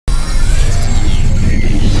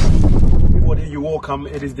welcome.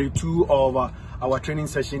 It is day 2 of our training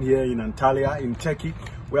session here in Antalya in Turkey.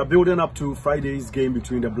 We are building up to Friday's game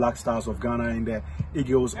between the Black Stars of Ghana and the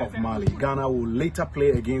Eagles of Mali. Ghana will later play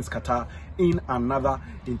against Qatar in another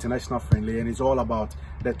international friendly, and it's all about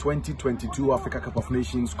the 2022 Africa Cup of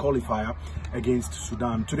Nations qualifier against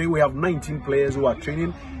Sudan. Today we have 19 players who are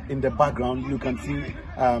training in the background. You can see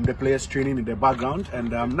the players training in the background,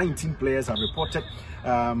 and 19 players are reported.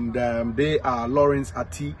 They are Lawrence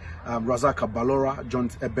Ati, Razaka Balora, John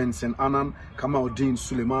Benson Anan, Kamaldeen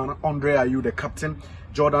Suleiman, Andre Ayew the captain,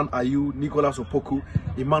 Jordan Ayew, Nicolas Opoku,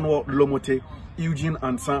 Emmanuel Lomote, Eugene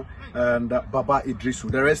Ansan, and Baba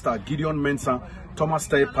Idrisu. The rest are Gideon Mensah, Thomas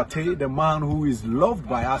Pate, the man who is loved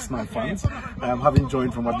by Arsenal fans, having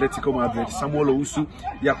joined from Atletico Madrid, Samuel Owusu,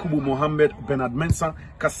 Yakubu Mohammed, Bernard Mensah,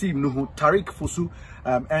 Kasim Nuhu, Tariq Fusu,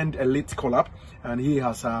 and a late call-up, and he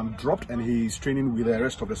has dropped, and he is training with the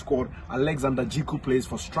rest of the squad. Alexander Jiku plays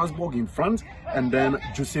for Strasbourg in France, and then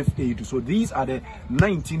Joseph Eidu. So these are the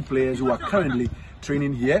 19 players who are currently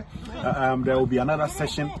training here. There will be another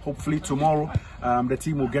session hopefully tomorrow. The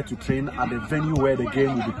team will get to train at the venue where the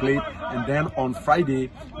game will be played, and then on Friday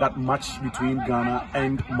that match between Ghana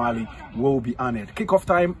and Mali will be honored. Kickoff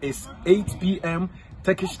time is 8 p.m.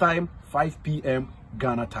 Turkish time, 5 p.m.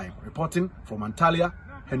 Ghana time. Reporting from Antalya,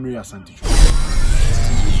 Henry Asante.